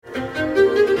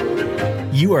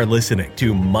You are listening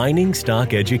to Mining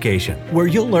Stock Education, where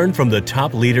you'll learn from the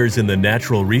top leaders in the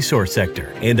natural resource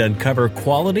sector and uncover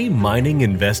quality mining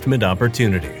investment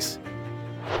opportunities.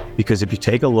 Because if you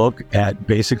take a look at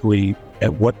basically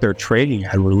at what they're trading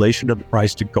at in relation to the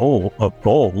price to gold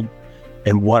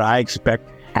and what I expect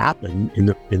to happen in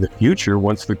the future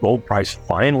once the gold price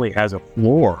finally has a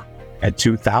floor at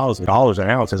 $2,000 an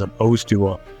ounce as opposed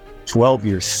to a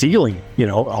 12-year ceiling,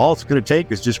 all it's going to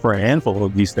take is just for a handful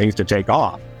of these things to take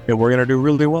off, and we're going to do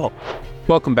really well.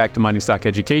 Welcome back to Mining Stock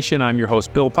Education. I'm your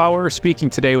host, Bill Power, speaking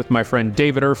today with my friend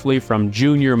David Erfle from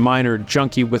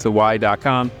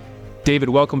JuniorMinerJunkie.com. David,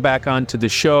 welcome back onto the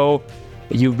show.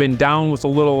 You've been down with a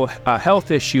little health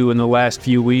issue in the last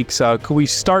few weeks. Could we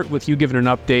start with you giving an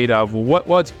update of what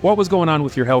was going on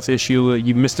with your health issue?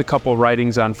 You missed a couple of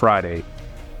writings on Friday.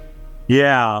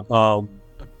 Yeah,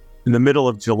 in the middle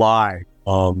of July,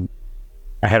 I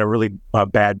had a really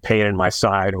bad pain in my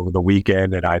side over the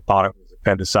weekend, and I thought it was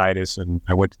appendicitis, and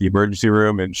I went to the emergency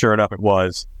room, and sure enough, it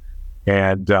was.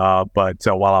 And but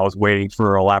while I was waiting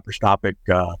for a laparoscopic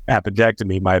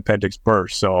appendectomy, my appendix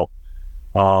burst. So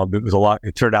it was a lot.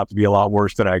 It turned out to be a lot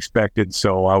worse than I expected.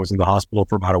 So I was in the hospital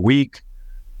for about a week.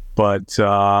 But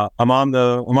I'm on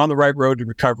the right road to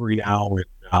recovery now, and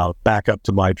back up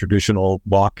to my traditional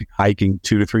hiking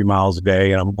 2 to 3 miles a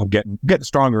day, and I'm getting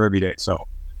stronger every day. So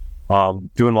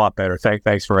doing a lot better.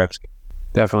 Thanks for asking.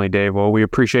 Definitely, Dave. Well, we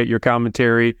appreciate your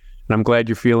commentary, and I'm glad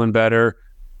you're feeling better.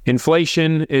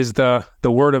 Inflation is the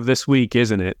word of this week,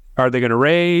 isn't it? Are they going to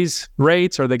raise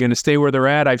rates? Are they going to stay where they're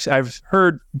at? I've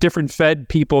heard different Fed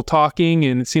people talking,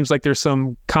 and it seems like there's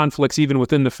some conflicts even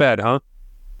within the Fed, huh?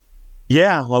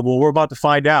 Yeah, well, we're about to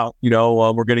find out.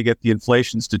 We're going to get the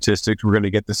inflation statistics. We're going to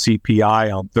get the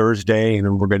CPI on Thursday, and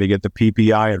then we're going to get the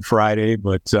PPI on Friday.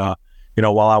 But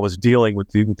while I was dealing with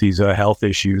these health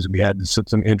issues, we had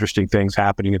some interesting things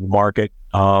happening in the market.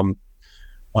 But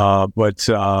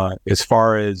as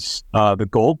far as the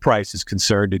gold price is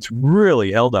concerned, it's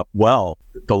really held up well.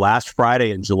 The last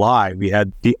Friday in July, we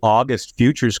had the August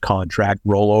futures contract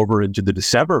roll over into the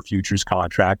December futures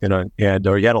contract, and you had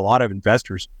a lot of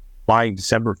investors buying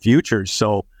December futures,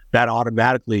 so that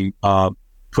automatically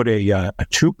put a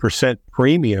 2%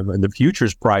 premium in the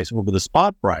futures price over the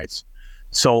spot price.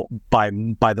 So by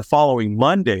the following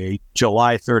Monday,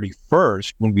 July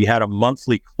 31st, when we had a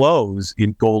monthly close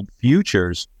in gold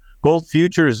futures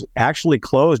actually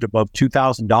closed above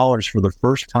 $2,000 for the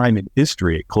first time in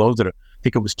history. It closed at, I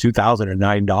think it was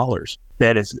 $2,009.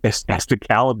 Then as the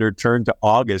calendar turned to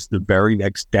August, the very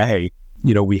next day,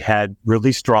 we had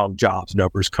really strong jobs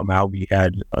numbers come out. We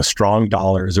had a strong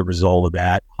dollar as a result of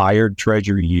that, higher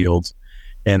treasury yields,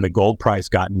 and the gold price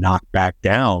got knocked back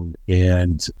down.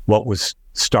 And what was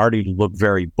starting to look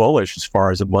very bullish as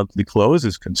far as a monthly close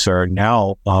is concerned,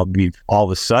 now we've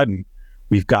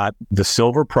got the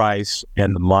silver price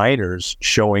and the miners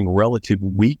showing relative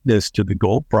weakness to the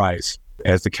gold price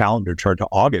as the calendar turned to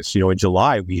August. In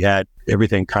July, we had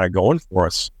everything kind of going for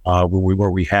us, where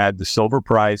we had the silver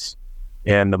price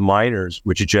and the miners,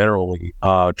 which generally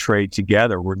trade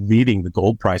together, were leading the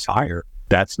gold price higher.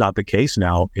 That's not the case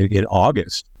now. In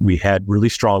August, we had really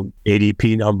strong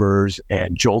ADP numbers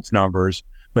and JOLTS numbers,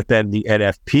 but then the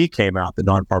NFP came out, the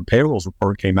non-farm payrolls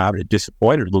report came out, and it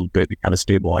disappointed a little bit. It kind of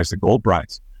stabilized the gold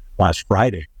price last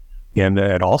Friday. And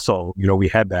also, we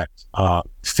had that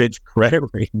Fitch credit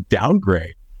rating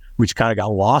downgrade, which kind of got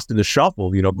lost in the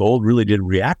shuffle. Gold really didn't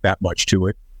react that much to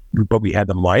it, but we had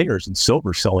the miners and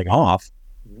silver selling off.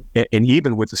 And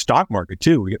even with the stock market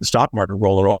too, we get the stock market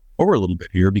rolling over a little bit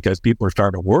here because people are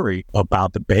starting to worry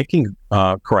about the banking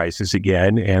crisis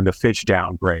again and the Fitch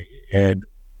downgrade. And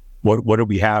what do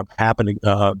we have happening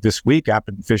this week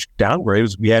after the Fitch downgrade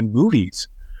is we had Moody's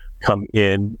come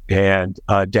in and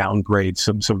downgrade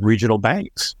some regional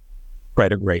banks'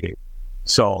 credit rating.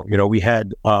 So, we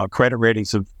had credit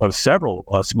ratings of several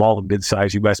small and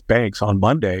mid-sized U.S. banks on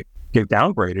Monday get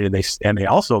downgraded, and they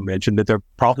also mentioned that they're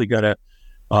probably going to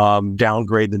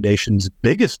downgrade the nation's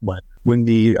biggest lender. When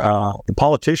the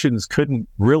politicians couldn't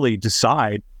really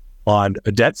decide on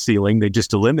a debt ceiling, they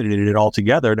just eliminated it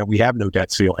altogether. Now we have no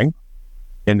debt ceiling,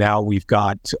 and now we've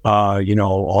got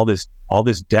all this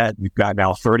debt. We've got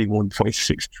now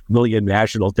 $31.6 trillion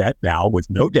national debt now with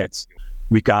no debt ceiling.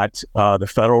 We've got the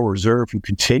Federal Reserve, who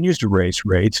continues to raise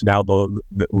rates. Now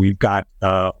we've got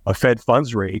a Fed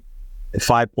funds rate at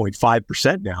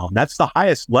 5.5% now, and that's the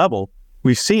highest level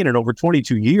we've seen in over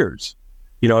 22 years.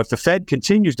 If the Fed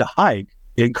continues to hike,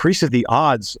 it increases the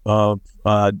odds of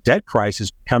debt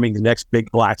crisis becoming the next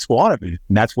big black swan of it.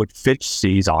 And that's what Fitch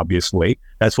sees, obviously.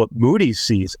 That's what Moody's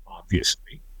sees,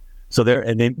 obviously. So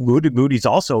Moody's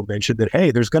also mentioned that,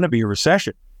 hey, there's going to be a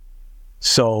recession.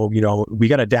 So, we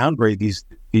got to downgrade these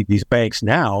banks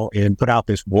now and put out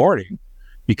this warning,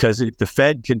 because if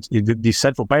if these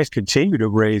central banks continue to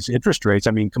raise interest rates,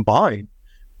 combined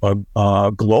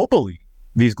globally,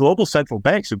 these global central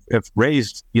banks have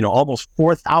raised, almost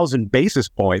 4,000 basis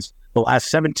points the last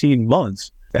 17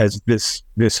 months as this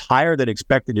higher than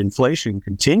expected inflation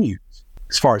continues.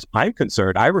 As far as I'm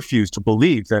concerned, I refuse to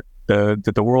believe that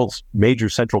the world's major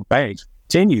central banks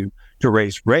continue to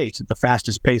raise rates at the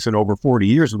fastest pace in over 40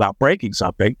 years without breaking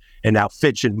something. And now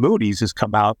Fitch and Moody's has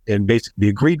come out and basically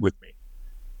agreed with me.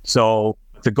 So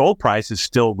the gold price is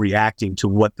still reacting to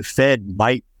what the Fed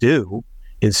might do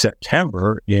in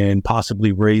September in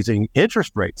possibly raising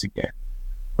interest rates again.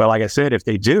 But like I said, if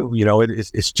they do,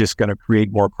 it's just going to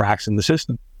create more cracks in the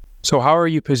system. So how are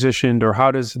you positioned, or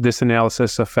how does this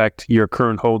analysis affect your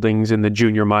current holdings in the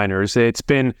junior miners? It's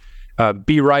been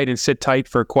be right and sit tight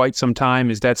for quite some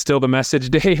time. Is that still the message,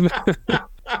 Dave?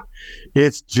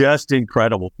 It's just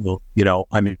incredible.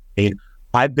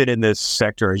 I've been in this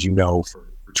sector, as you know, for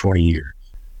 20 years.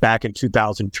 Back in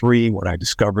 2003, when I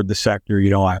discovered the sector,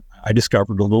 I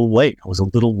discovered a little late. I was a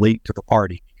little late to the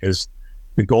party because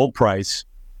the gold price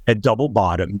had double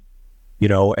bottomed,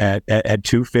 at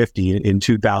 250 in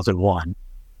 2001.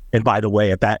 And by the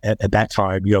way, at that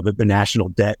time, the national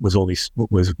debt was only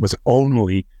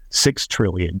 $6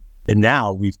 trillion. And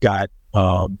now we've got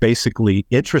basically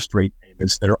interest rate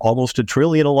payments that are almost $1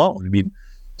 trillion alone.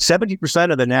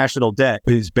 70% of the national debt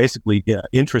is basically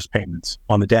interest payments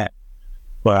on the debt.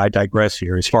 But I digress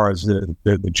here. As far as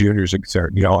the juniors are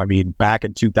concerned, back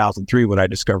in 2003 when I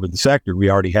discovered the sector, we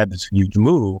already had this huge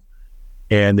move,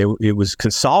 and it was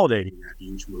consolidating that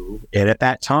huge move. And at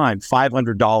that time,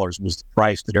 $500 was the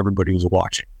price that everybody was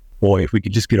watching. Boy, if we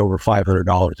could just get over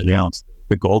 $500 an ounce,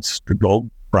 the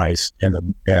gold price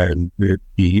and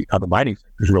the other mining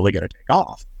sector is really going to take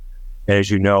off. And as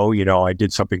you know, I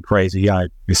did something crazy. I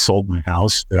sold my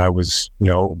house that I was,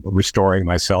 restoring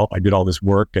myself. I did all this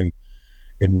work and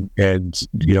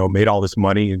made all this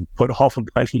money and put all the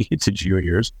money into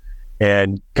juniors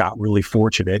and got really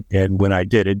fortunate. And when I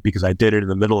did it, because I did it in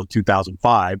the middle of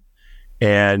 2005,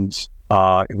 and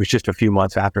it was just a few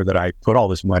months after that I put all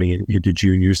this money into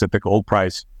juniors that the gold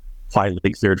price finally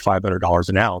cleared $500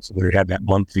 an ounce. And when it had that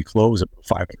monthly close of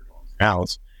 $500 an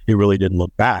ounce, it really didn't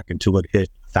look back until it hit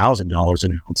 $1,000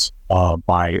 an ounce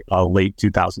by late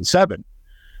 2007.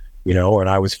 And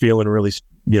I was feeling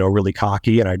really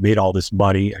cocky, and I made all this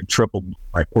money. I tripled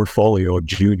my portfolio of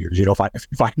juniors.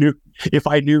 If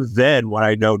I knew then what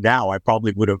I know now, I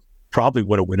probably would have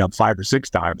went up 5 or 6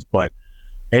 times. But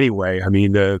anyway,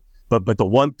 but the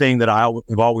one thing that I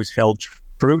have always held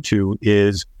true to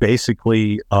is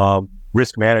basically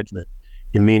risk management,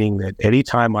 meaning that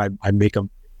anytime I make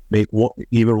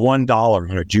even $1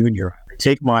 on a junior, I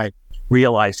take my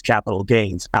realized capital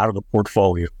gains out of the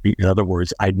portfolio. In other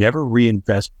words, I never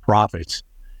reinvest profits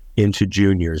into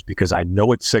juniors because I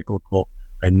know it's cyclical.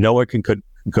 I know it can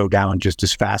go down just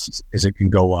as fast as it can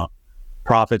go up.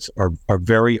 Profits are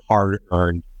very hard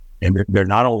earned, and they're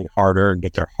not only hard earned,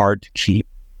 but they're hard to keep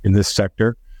in this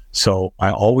sector. So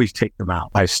I always take them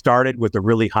out. I started with a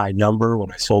really high number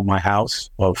when I sold my house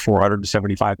of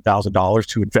 $475,000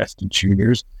 to invest in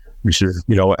juniors, which is,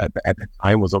 at the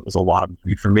time was a lot of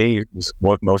money for me. It was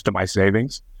most of my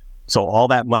savings. So all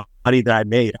that money that I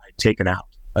made, I'd taken out.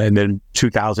 And then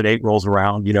 2008 rolls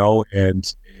around,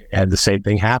 and the same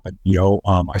thing happened.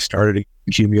 I started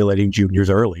accumulating juniors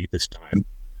early this time,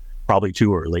 probably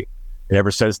too early. And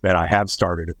ever since then, I have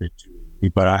started a bit too early,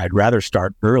 but I'd rather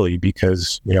start early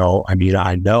because,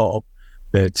 I know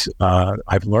that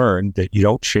I've learned that you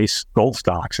don't chase gold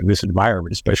stocks in this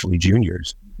environment, especially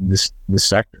juniors in this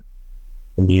sector.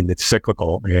 It's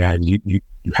cyclical, and you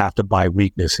have to buy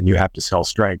weakness and you have to sell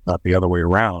strength, not the other way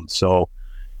around. So,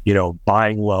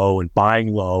 buying low and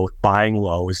buying low and buying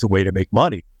low is the way to make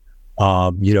money.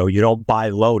 You don't buy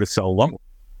low to sell low.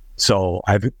 So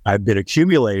I've been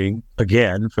accumulating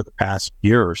again for the past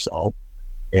year or so,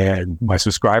 and my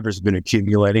subscribers have been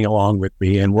accumulating along with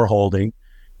me, and we're holding.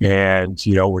 And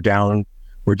we're down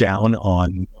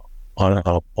on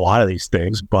a lot of these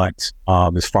things, but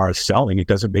as far as selling, it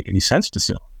doesn't make any sense to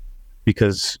sell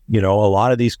because a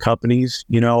lot of these companies,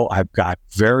 I've got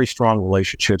very strong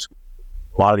relationships with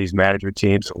a lot of these management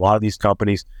teams, a lot of these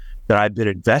companies that I've been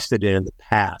invested in the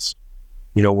past,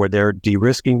 where they're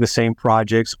de-risking the same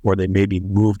projects, or they maybe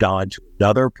moved on to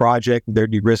another project they're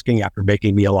de-risking after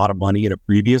making me a lot of money in a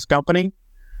previous company.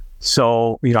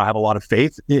 So, I have a lot of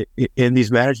faith in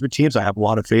these management teams. I have a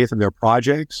lot of faith in their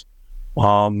projects,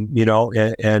 and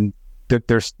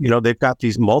there's, they've got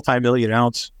these multi-million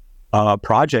ounce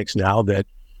projects now that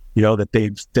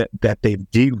that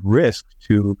they've de-risked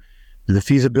to the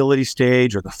feasibility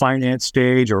stage or the finance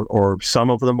stage, or some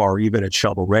of them are even at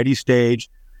shovel-ready stage,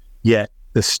 yet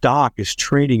the stock is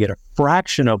trading at a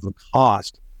fraction of the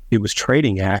cost it was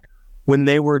trading at when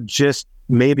they were just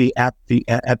maybe at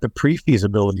the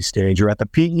pre-feasibility stage or at the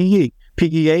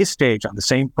PEA stage on the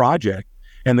same project,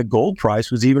 and the gold price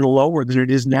was even lower than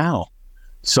it is now.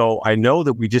 So I know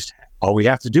that all we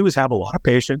have to do is have a lot of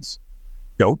patience,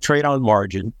 don't trade on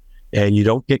margin, and you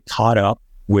don't get caught up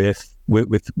with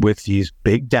these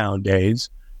big down days,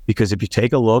 because if you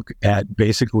take a look at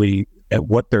basically at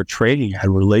what they're trading at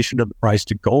in relation to the price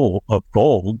of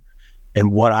gold,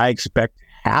 and what I expect to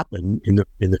happen in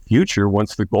the future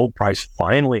once the gold price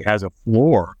finally has a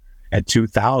floor at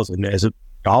 $2,000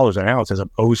 dollars an ounce, as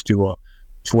opposed to a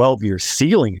 12-year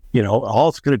ceiling, all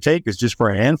it's going to take is just for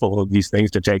a handful of these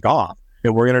things to take off,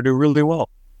 and we're going to do really well.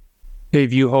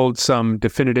 Dave, you hold some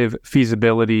definitive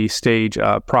feasibility stage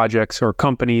projects or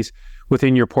companies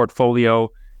within your portfolio.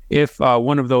 If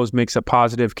one of those makes a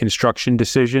positive construction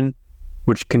decision,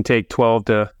 which can take 12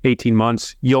 to 18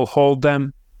 months, you'll hold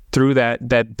them through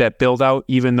that build out,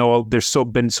 even though there's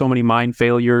been so many mine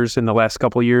failures in the last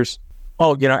couple of years?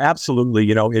 Oh,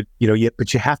 absolutely.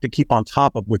 But you have to keep on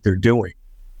top of what they're doing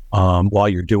while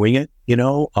you're doing it.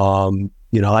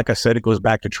 Like I said, it goes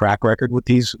back to track record with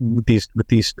these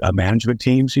management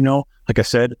teams. Like I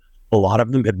said, a lot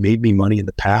of them have made me money in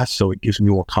the past, so it gives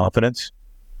me more confidence.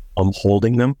 I'm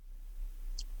holding them.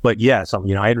 But yes, I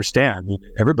understand.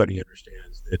 Everybody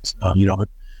understands that.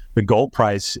 The gold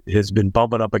price has been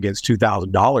bumping up against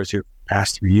 $2,000 here for the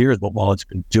past 3 years. But while it's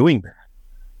been doing that,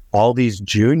 all these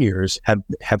juniors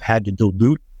have had to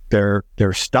dilute their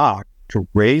stock to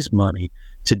raise money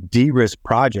to de-risk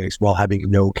projects while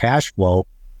having no cash flow,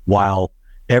 while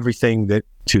everything that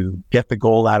to get the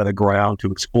gold out of the ground, to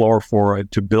explore for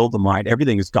it, to build the mine,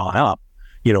 everything has gone up,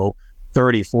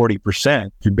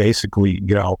 30-40% to basically,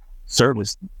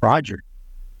 service the project.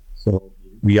 So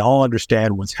we all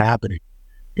understand what's happening,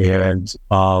 and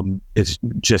it's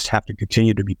just have to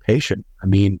continue to be patient. I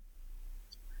mean,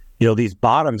 these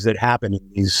bottoms that happen in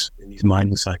these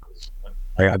mining cycles,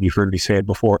 you've heard me say it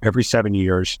before, every 7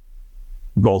 years,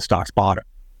 gold stocks bottom.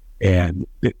 And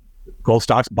gold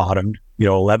stocks bottomed,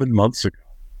 11 months ago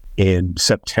in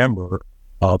September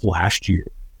of last year.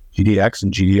 GDX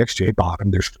and GDXJ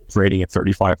bottomed. They're trading at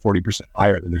 35-40%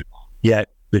 higher than that. Yet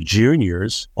the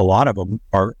juniors, a lot of them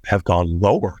have gone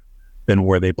lower than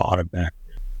where they bottomed back.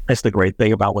 That's the great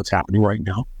thing about what's happening right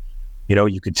now.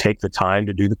 You could take the time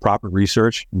to do the proper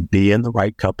research, be in the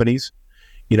right companies.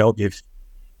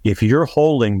 If you're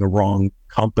holding the wrong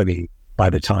company by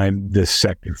the time this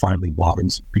sector finally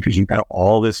bottoms, because you've had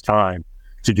all this time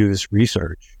to do this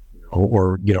research,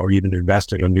 or even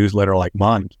invest in a newsletter like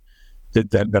mine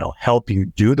that'll help you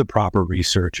do the proper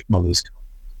research on this,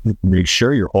 make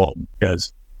sure you're holding.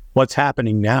 Because what's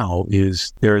happening now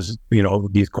is there's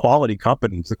these quality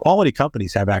companies. The quality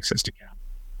companies have access to capital,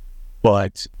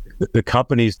 but the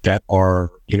companies that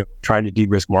are trying to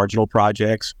de-risk marginal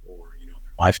projects, or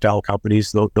lifestyle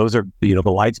companies, those are the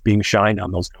lights being shined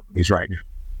on those companies right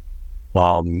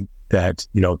now. That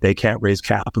they can't raise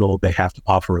capital. They have to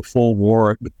offer a full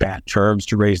warrant with bad terms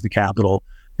to raise the capital.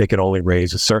 They can only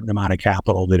raise a certain amount of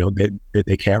capital.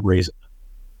 They can't raise a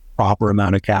proper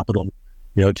amount of capital,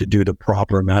 to do the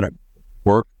proper amount of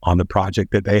work on the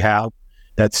project that they have.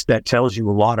 That tells you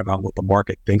a lot about what the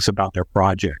market thinks about their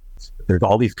project. There's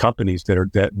all these companies that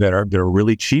are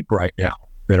really cheap right now,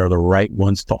 that are the right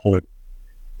ones to hold.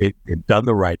 They've done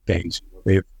the right things.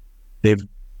 The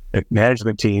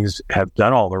management teams have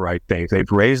done all the right things. They've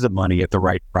raised the money at the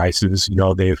right prices.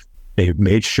 They've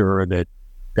made sure that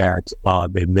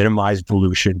they've minimized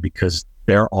dilution, because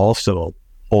they're also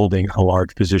holding a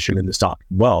large position in the stock.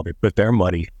 Well, they put their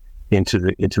money into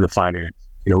the finance.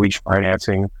 Each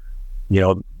financing,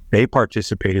 they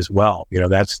participate as well.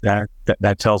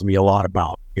 That tells me a lot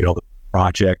about the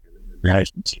project and the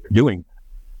management team are doing that.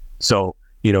 So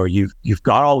you've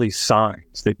got all these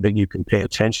signs that you can pay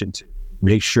attention to.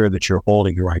 Make sure that you're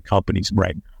holding the right companies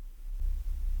right now.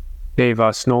 Dave,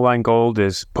 Snowline Gold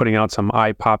is putting out some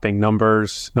eye-popping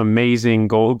numbers, amazing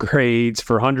gold grades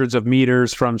for hundreds of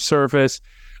meters from surface.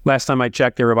 Last time I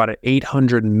checked, they were about an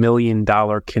 $800 million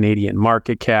Canadian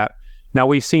market cap. Now,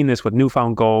 we've seen this with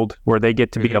Newfound Gold, where they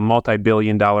get to be a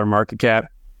multi-billion-dollar market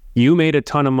cap. You made a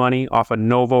ton of money off of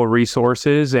Novo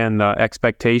Resources and the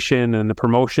expectation and the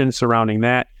promotion surrounding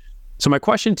that. So my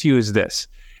question to you is this: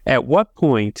 at what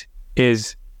point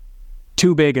is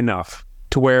too big enough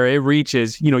to where it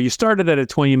reaches, you started at a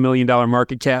 $20 million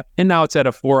market cap, and now it's at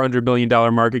a $400 million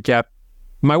market cap.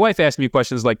 My wife asked me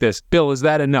questions like this. Bill, is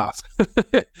that enough?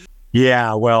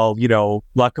 Yeah, well,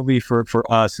 luckily for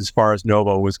us, as far as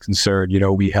Novo was concerned,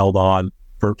 we held on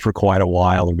for quite a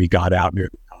while and we got out near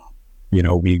the top.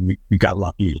 We got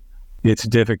lucky. It's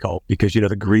difficult because,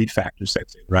 the greed factor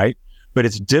sets in, right? But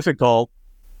it's difficult,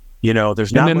 there's not much.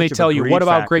 And then they tell you, what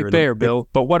about Great Bear, Bill?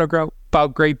 But what about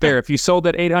Great Bear? If you sold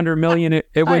at $800 million,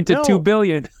 it went to $2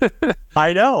 billion.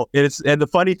 I know. And the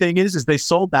funny thing is they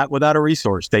sold that without a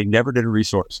resource. They never did a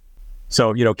resource.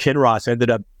 So, Kinross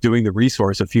ended up doing the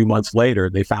resource a few months later.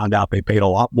 They found out they paid a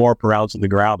lot more per ounce in the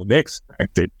ground than they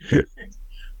expected.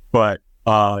 But,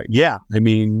 yeah, I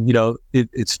mean,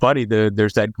 it's funny.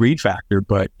 There's that greed factor,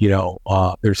 but,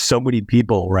 there's so many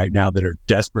people right now that are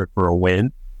desperate for a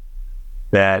win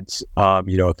that,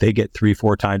 if they get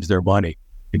 3-4 times their money,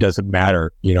 it doesn't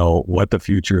matter, what the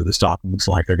future of the stock looks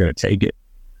like. They're going to take it.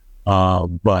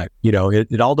 But,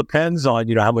 it all depends on,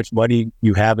 how much money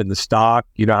you have in the stock,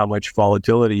 how much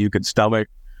volatility you can stomach.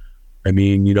 I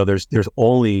mean, there's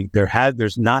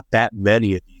not that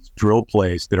many of these drill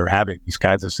plays that are having these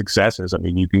kinds of successes. I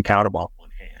mean, you can count them on one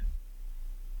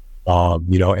hand.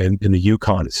 And the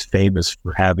Yukon is famous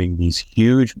for having these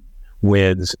huge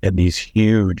wins and these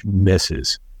huge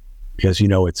misses because,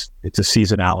 it's a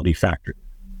seasonality factor.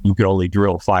 You can only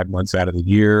drill 5 months out of the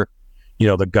year.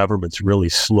 The government's really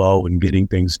slow in getting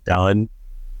things done.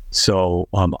 So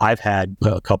I've had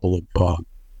a couple of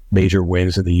major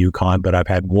wins in the Yukon, but I've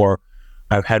had more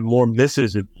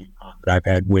misses in the Yukon than I've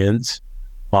had wins.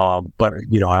 But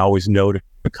I always know to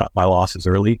cut my losses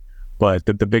early. But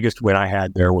the biggest win I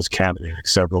had there was Kaminak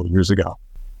several years ago.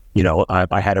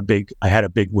 I had a big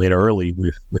win early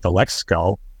with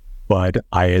Alexco, but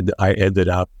I ended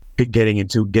up getting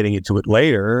into it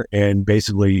later and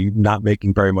basically not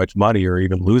making very much money or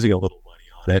even losing a little money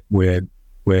on it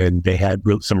when they had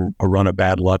a run of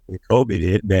bad luck when COVID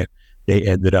hit that they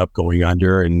ended up going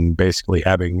under and basically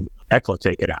having Erfle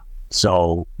take it out.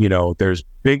 So, there's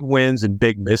big wins and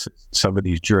big misses in some of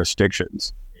these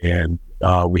jurisdictions. And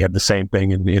we have the same thing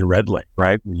in Red Lake,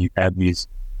 right? When you had these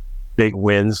big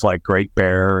wins like Great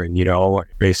Bear and,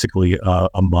 basically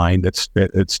a mine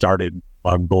that started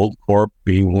Gold Corp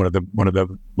being one of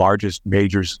the largest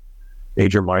major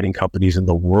mining companies in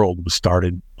the world was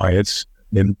started by its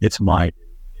mine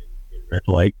in Red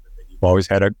Lake.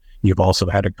 You've also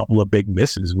had a couple of big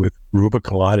misses with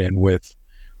Rubicon and with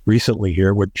recently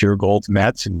here with Pure Gold's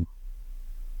Mets. And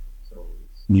so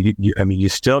you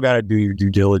still got to do your due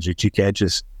diligence. You can't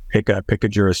just pick a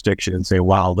jurisdiction and say,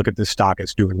 wow, look at this stock.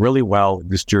 It's doing really well in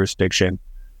this jurisdiction.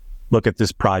 Look at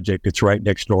this project. It's right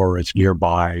next door. It's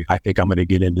nearby. I think I'm going to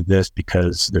get into this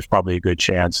because there's probably a good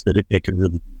chance that it can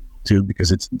really do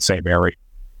because it's in the same area.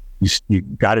 You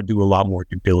got to do a lot more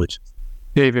due diligence.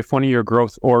 Dave, if one of your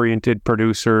growth-oriented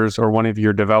producers or one of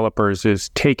your developers is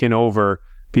taken over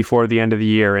before the end of the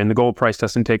year and the gold price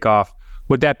doesn't take off,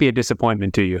 would that be a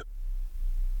disappointment to you?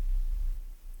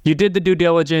 You did the due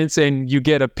diligence and you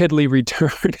get a piddly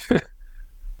return.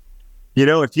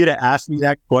 If you'd have asked me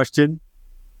that question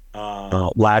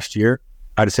last year,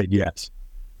 I'd have said yes.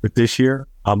 But this year,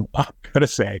 I'm going to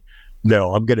say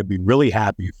no. I'm going to be really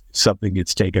happy if something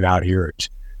gets taken out here at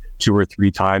 2 or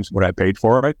 3 times what I paid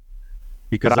for it.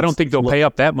 Because but I don't think they'll pay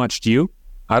up that much, do you?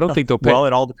 I don't think they'll pay. Well,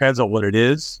 it all depends on what it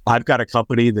is. I've got a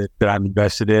company that I'm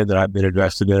invested in, that I've been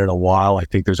invested in a while. I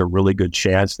think there's a really good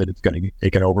chance that it's going to get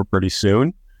taken over pretty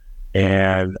soon.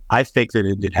 And I think that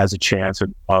it has a chance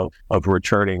of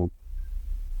returning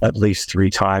at least 3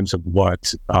 times of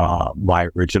what my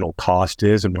original cost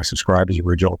is and my subscribers'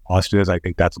 original cost is. I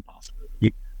think that's a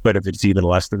possibility. But if it's even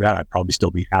less than that, I'd probably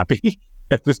still be happy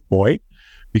at this point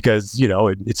because,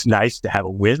 it's nice to have a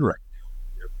win right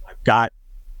now. I've got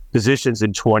positions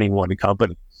in 21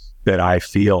 companies that I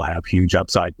feel have huge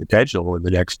upside potential in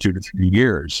the next 2 to 3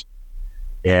 years.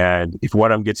 And if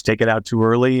one of them gets taken out too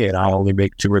early and I only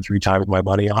make 2 or 3 times my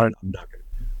money on it, I'm not going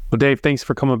to. Well, Dave, thanks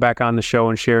for coming back on the show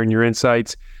and sharing your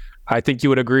insights. I think you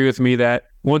would agree with me that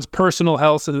one's personal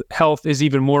health is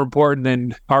even more important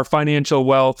than our financial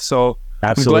wealth. So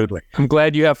absolutely. I'm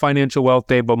glad you have financial wealth,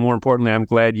 Dave, but more importantly, I'm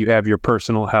glad you have your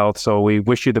personal health. So we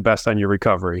wish you the best on your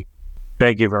recovery.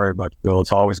 Thank you very much, Bill.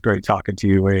 It's always great talking to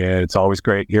you, and it's always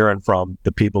great hearing from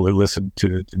the people who listen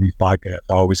to these podcasts.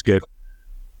 I always get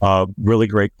really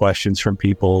great questions from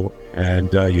people,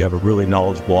 and you have a really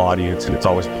knowledgeable audience, and it's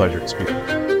always a pleasure to speak with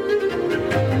you.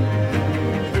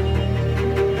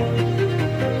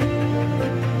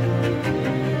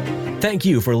 Thank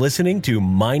you for listening to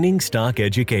Mining Stock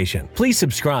Education. Please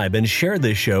subscribe and share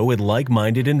this show with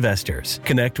like-minded investors.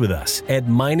 Connect with us at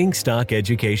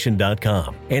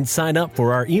miningstockeducation.com and sign up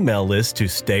for our email list to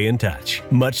stay in touch.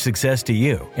 Much success to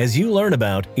you as you learn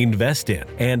about, invest in,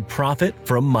 and profit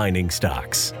from mining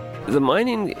stocks. The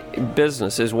mining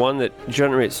business is one that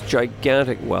generates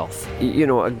gigantic wealth. You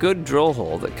know, a good drill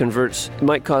hole that converts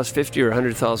might cost $50,000 or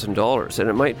 $100,000, and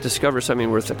it might discover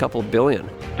something worth a couple billion.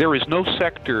 There is no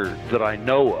sector that I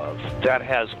know of that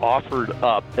has offered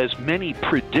up as many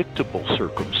predictable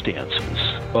circumstances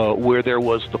where there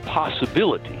was the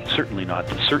possibility, certainly not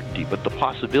the certainty, but the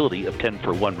possibility of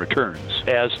 10-for-1 returns,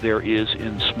 as there is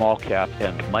in small cap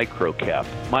and micro cap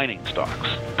mining stocks.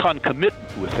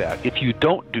 Concomitant with that, if you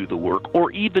don't do the work,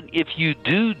 or even if you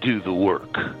do the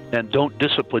work and don't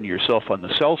discipline yourself on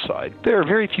the sell side, there are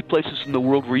very few places in the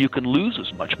world where you can lose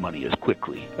as much money as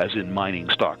quickly as in mining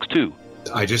stocks too.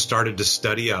 I just started to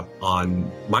study up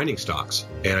on mining stocks,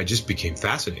 and I just became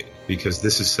fascinated because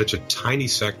this is such a tiny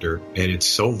sector and it's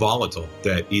so volatile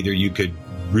that either you could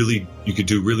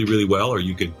do really well, or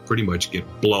you could pretty much get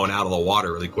blown out of the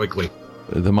water really quickly.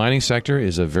 The mining sector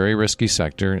is a very risky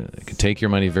sector. It can take your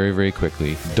money very, very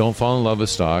quickly. Don't fall in love with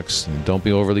stocks. Don't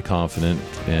be overly confident,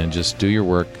 and just do your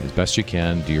work as best you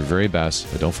can. Do your very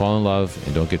best, but don't fall in love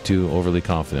and don't get too overly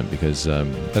confident, because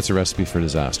that's a recipe for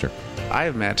disaster. I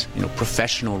have met,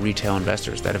 professional retail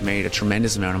investors that have made a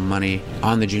tremendous amount of money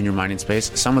on the junior mining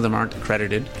space. Some of them aren't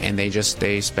accredited, and they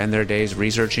spend their days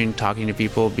researching, talking to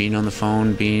people, being on the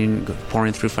phone,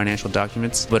 pouring through financial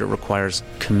documents, but it requires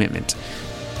commitment.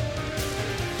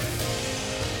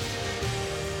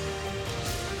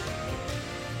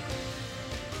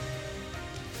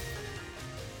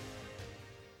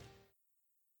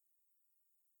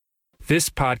 This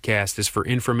podcast is for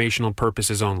informational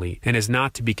purposes only and is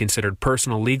not to be considered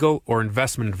personal legal or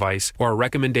investment advice or a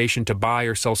recommendation to buy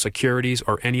or sell securities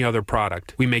or any other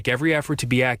product. We make every effort to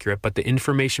be accurate, but the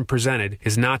information presented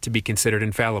is not to be considered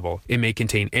infallible. It may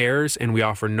contain errors, and we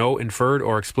offer no inferred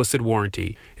or explicit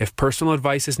warranty. If personal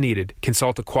advice is needed,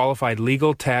 consult a qualified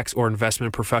legal, tax, or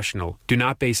investment professional. Do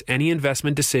not base any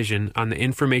investment decision on the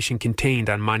information contained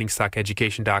on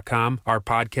miningstockeducation.com, our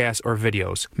podcasts, or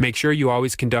videos. Make sure you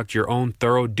always conduct your own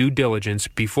thorough due diligence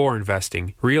before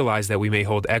investing. Realize that we may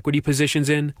hold equity positions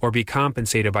in or be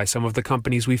compensated by some of the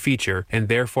companies we feature, and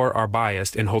therefore are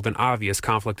biased and hold an obvious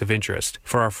conflict of interest.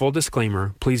 For our full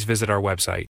disclaimer, please visit our website.